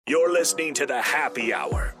You're listening to The Happy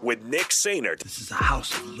Hour with Nick Sainert. This is a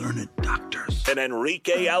house of learned doctors. And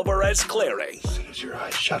Enrique Alvarez Clary. As soon as your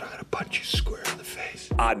eyes shut, I'm going to punch you square in the face.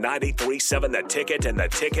 On 93.7 The Ticket and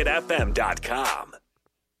theticketfm.com.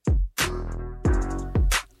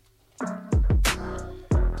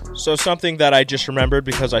 So something that I just remembered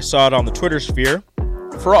because I saw it on the Twitter sphere.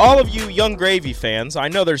 For all of you Young Gravy fans, I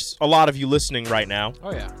know there's a lot of you listening right now.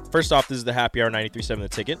 Oh, yeah. First off, this is the Happy Hour 93.7 The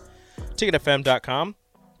Ticket, ticketfm.com.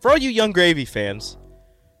 For all you Young Gravy fans,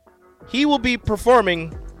 he will be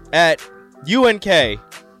performing at UNK.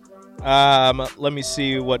 Let me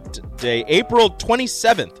see what day. April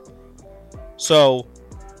 27th. So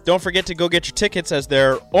don't forget to go get your tickets as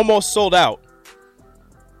they're almost sold out.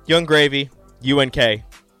 Young Gravy, UNK.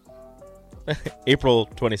 April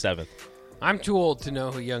 27th. I'm too old to know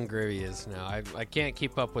who Young Gravy is now. I can't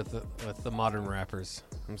keep up with the modern rappers.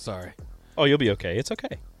 I'm sorry. Oh, you'll be okay. It's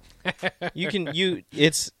okay.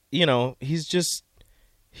 He's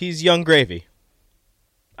Young Gravy.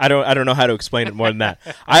 I don't know how to explain it more than that.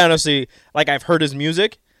 I honestly, I've heard his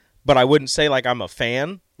music, but I wouldn't say I'm a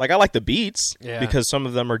fan. I like the beats because some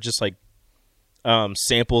of them are just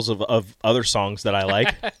samples of other songs that I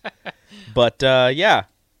like. But yeah.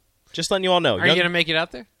 Just letting you all know. Are you going to make it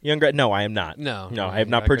out there? No, I am not. No, I have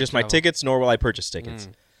not purchased my tickets, nor will I purchase tickets.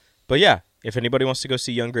 But yeah, if anybody wants to go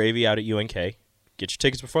see Young Gravy out at UNK, get your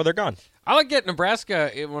tickets before they're gone. I like get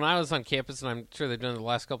Nebraska when I was on campus, and I'm sure they've done it the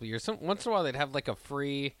last couple of years. Once in a while, they'd have a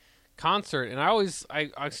free concert, and I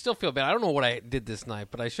still feel bad. I don't know what I did this night,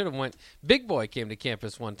 but I should have went. Big Boy came to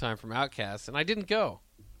campus one time from Outkast, and I didn't go.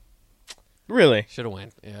 Really? Should have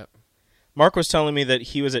went. Yeah. Mark was telling me that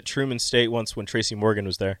he was at Truman State once when Tracy Morgan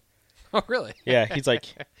was there. Oh, really? Yeah, he's like,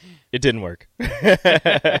 it didn't work.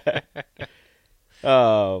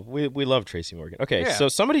 We love Tracy Morgan. Okay, So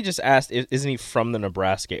somebody just asked, isn't he from the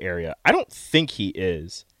Nebraska area? I don't think he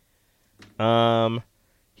is.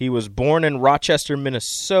 He was born in Rochester,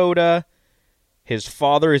 Minnesota. His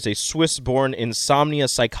father is a Swiss-born insomnia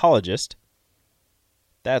psychologist.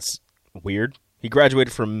 That's weird. He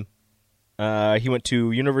graduated from, he went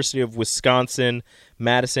to University of Wisconsin,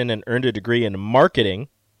 Madison, and earned a degree in marketing.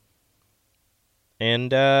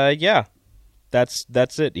 And, yeah, that's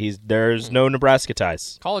it. There's no Nebraska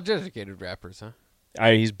ties. College-educated rappers, huh?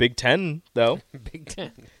 He's Big Ten, though. Big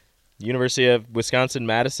Ten. University of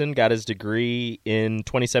Wisconsin-Madison, got his degree in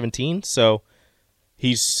 2017, so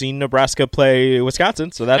he's seen Nebraska play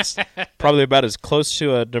Wisconsin, so that's probably about as close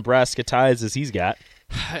to a Nebraska ties as he's got.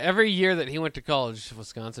 Every year that he went to college,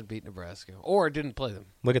 Wisconsin beat Nebraska, or didn't play them.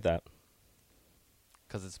 Look at that.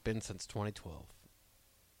 Because it's been since 2012.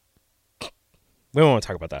 We don't want to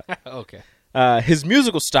talk about that. Okay. His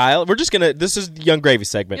musical style, this is the Young Gravy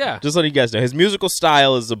segment. Yeah. Just letting you guys know. His musical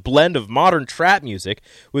style is a blend of modern trap music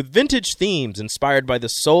with vintage themes inspired by the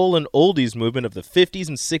soul and oldies movement of the 50s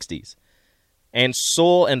and 60s, and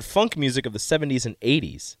soul and funk music of the 70s and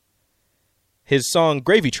 80s. His song,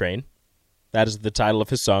 Gravy Train, that is the title of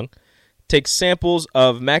his song, takes samples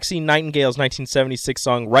of Maxine Nightingale's 1976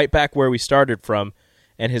 song, Right Back Where We Started From,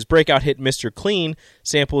 and his breakout hit Mr. Clean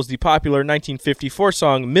samples the popular 1954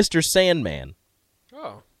 song Mr. Sandman.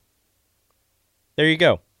 Oh. There you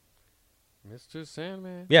go. Mr.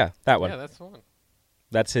 Sandman? Yeah, that one. Yeah, that's the one.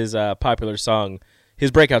 That's his popular song.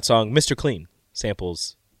 His breakout song, Mr. Clean,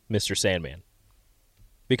 samples Mr. Sandman.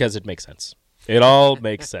 Because it makes sense. It all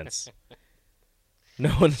makes sense.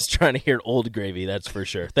 No one's trying to hear old gravy, that's for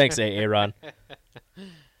sure. Thanks, Aaron.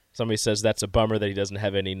 Somebody says that's a bummer that he doesn't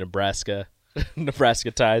have any Nebraska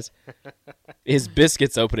ties. His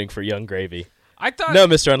biscuits opening for Young Gravy. No,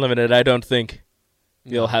 Mr. Unlimited, I don't think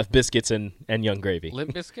you'll have biscuits and Young Gravy.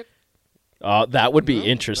 Limp Bizkit? That would be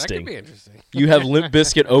interesting. That could be interesting. You have Limp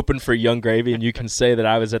Bizkit open for Young Gravy, and you can say that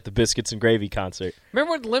I was at the Biscuits and Gravy concert.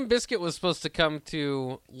 Remember when Limp Bizkit was supposed to come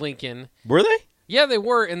to Lincoln? Were they? Yeah, they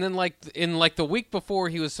were. And then, in the week before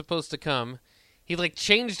he was supposed to come, he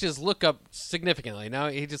changed his look up significantly. Now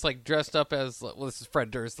he just dressed up as this is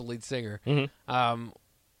Fred Durst, the lead singer. Mm-hmm.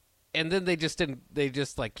 And then they just didn't. They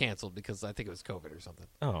just canceled because I think it was COVID or something.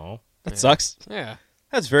 Oh, that sucks. Yeah,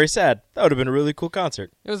 that's very sad. That would have been a really cool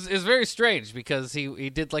concert. It was very strange because he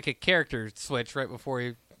did a character switch right before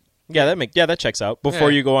he. Yeah, that checks out.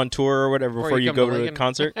 Before you go on tour or whatever, before you go to a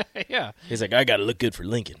concert. Yeah. He's like, I got to look good for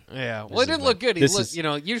Lincoln. Yeah. Well, it didn't look good.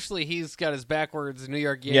 Usually he's got his backwards New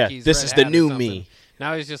York Yankees. Yeah, this is the new me.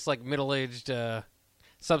 Now he's just middle-aged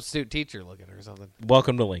substitute teacher looking or something.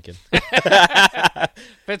 Welcome to Lincoln.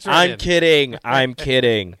 Fits right in. I'm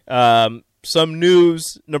kidding. Some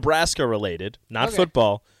news, Nebraska related, not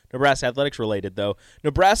football. Nebraska athletics related, though.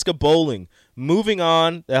 Nebraska bowling moving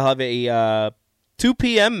on. They'll have a 2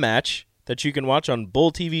 p.m. match. that you can watch on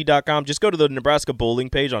bulltv.com. Just go to the Nebraska Bowling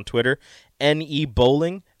page on Twitter, NE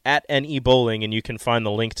Bowling, at NE Bowling, and you can find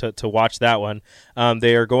the link to watch that one.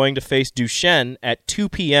 They are going to face Duchesne at 2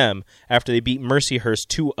 p.m. after they beat Mercyhurst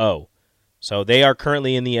 2-0. So they are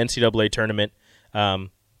currently in the NCAA tournament,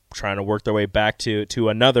 trying to work their way back to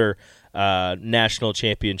another national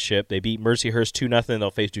championship. They beat Mercyhurst 2-0.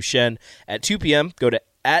 They'll face Duchesne at 2 p.m. Go to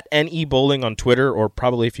at NE Bowling on Twitter, or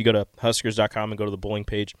probably if you go to Huskers.com and go to the bowling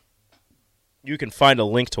page, you can find a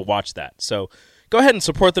link to watch that. So go ahead and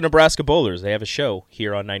support the Nebraska Bowlers. They have a show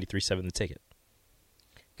here on 93.7 The Ticket.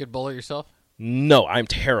 Good bowler yourself? No, I'm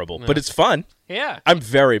terrible, but it's fun. Yeah. I'm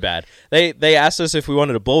very bad. They asked us if we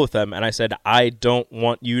wanted to bowl with them, and I said, I don't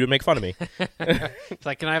want you to make fun of me. It's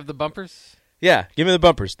like, can I have the bumpers? Yeah, give me the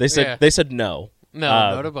bumpers. They said no.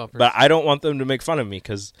 No to bumpers. But I don't want them to make fun of me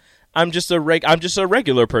because I'm just a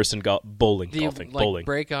regular person bowling. Do you bowling.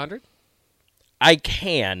 break 100? I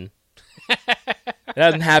can. It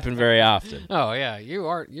doesn't happen very often. Oh yeah,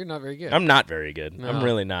 you're not very good. I'm not very good. No. I'm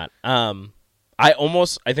really not. I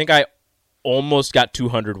think I almost got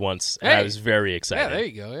 200 once, and I was very excited. Yeah, there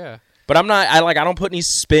you go. Yeah. But I'm not. I don't put any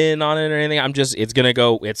spin on it or anything.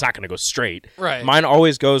 It's not gonna go straight. Right. Mine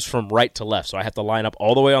always goes from right to left, so I have to line up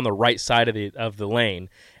all the way on the right side of the lane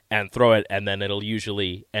and throw it, and then it'll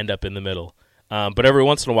usually end up in the middle. But every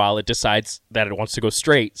once in a while, it decides that it wants to go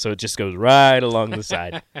straight, so it just goes right along the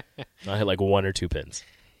side. I'll hit like 1 or 2 pins.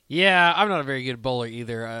 Yeah, I'm not a very good bowler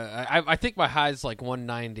either. I think my high's like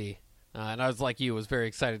 190, and I was like you, was very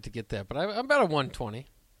excited to get that. But I'm about a 120.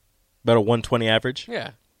 About a 120 average?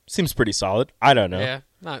 Yeah. Seems pretty solid. I don't know. Yeah,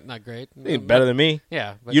 not great. Better than me.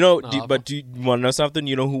 Yeah. But do you want to know something?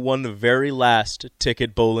 You know who won the very last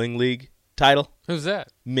Ticket Bowling League title? Who's that?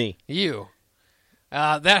 Me. You.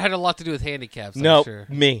 That had a lot to do with handicaps, I'm Nope, sure.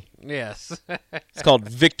 me. Yes. It's called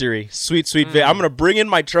Victory. Sweet Victory. I'm going to bring in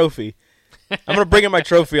my trophy. I'm going to bring in my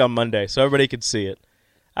trophy on Monday so everybody can see it.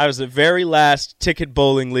 I was the very last Ticket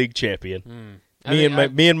Bowling League champion. Me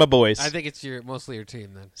and my boys. I think it's mostly your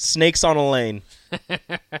team then. Snakes on a Lane.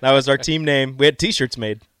 That was our team name. We had T-shirts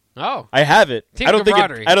made. Oh. I have it. Team I don't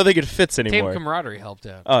camaraderie. I don't think it fits anymore. Team camaraderie helped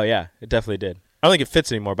out. Oh yeah, it definitely did. I don't think it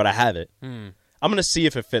fits anymore, but I have it. I'm going to see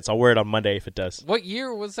if it fits. I'll wear it on Monday if it does. What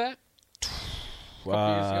year was that? A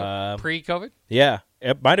couple years ago? Pre-COVID? Yeah.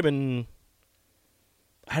 It might have been,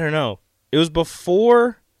 I don't know. It was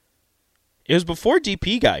before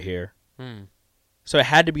DP got here. So it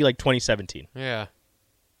had to be like 2017. Yeah.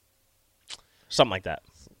 Something like that.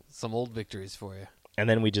 Some old victories for you. And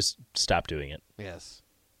then we just stopped doing it. Yes.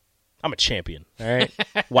 I'm a champion, all right?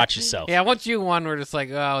 Watch yourself. Yeah, once you won, we're just like,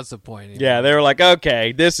 oh, what's the point? Yeah, they were like,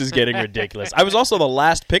 okay, this is getting ridiculous. I was also the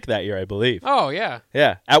last pick that year, I believe. Oh, yeah.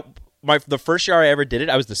 Yeah. The first year I ever did it,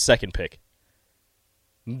 I was the second pick.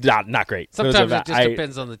 Not great. Sometimes it just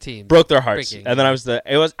depends on the team. Broke their hearts. Picking. And then I was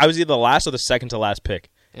either the last or the second to last pick.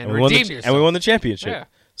 And we won the championship. Yeah.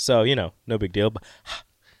 So, no big deal. But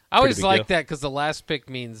I always like that because the last pick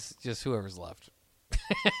means just whoever's left.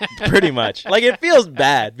 Pretty much. Like, it feels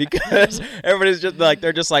bad because everybody's just like,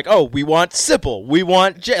 they're just like, oh, we want Sipple. We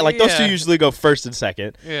want Jay. Like, those two usually go first and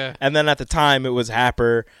second. Yeah. And then at the time, it was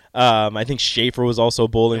Happer. I think Schaefer was also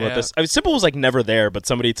bowling with us. I mean, Sipple was, like, never there, but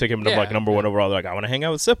somebody took him to, like, number one overall. They're like, I want to hang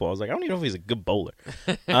out with Sipple. I was like, I don't even know if he's a good bowler.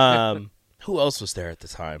 Who else was there at the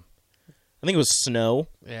time? I think it was Snow.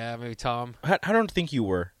 Yeah, maybe Tom. I don't think you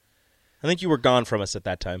were. I think you were gone from us at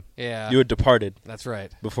that time. Yeah. You had departed. That's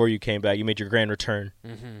right. Before you came back. You made your grand return.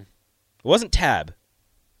 Mm-hmm. It wasn't Tab.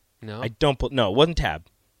 No? No, it wasn't Tab.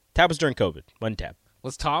 Tab was during COVID. Wasn't Tab.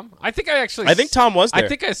 Was Tom? I think Tom was there. I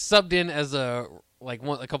think I subbed in as a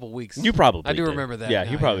couple weeks. You probably I do did. remember that. Yeah,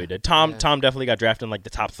 you probably did. Tom definitely got drafted in like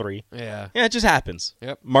the top 3. Yeah. Yeah, it just happens.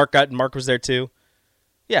 Yep. Mark was there too.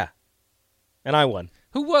 Yeah. And I won.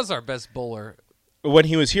 Who was our best bowler? When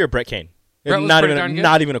he was here, Brett Kane. Brett was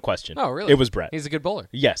Not even a question. Oh, really? It was Brett. He's a good bowler.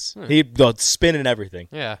 Yes. The spin and everything.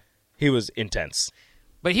 Yeah. He was intense.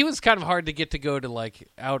 But he was kind of hard to get to go to like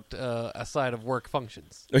out aside of work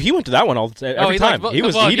functions. Oh, he went to that one every time. He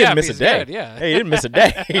didn't miss a day. Good, yeah. Hey, he didn't miss a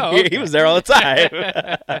day. He was there all the time.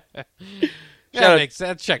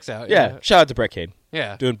 That checks out. Yeah. Shout out to Brett Kane.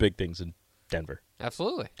 Yeah. Doing big things in Denver.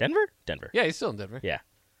 Absolutely. Denver. Yeah, he's still in Denver. Yeah.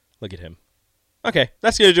 Look at him. Okay,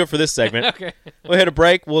 that's going to do it for this segment. Okay. We'll hit a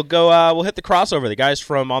break. We'll go. We'll hit the crossover. The guys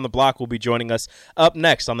from On the Block will be joining us up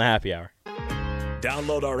next on the Happy Hour.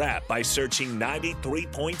 Download our app by searching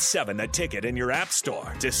 93.7 The Ticket in your app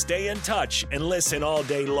store to stay in touch and listen all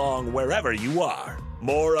day long wherever you are.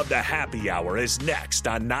 More of the Happy Hour is next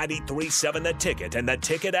on 93.7 The Ticket and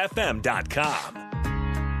theticketfm.com.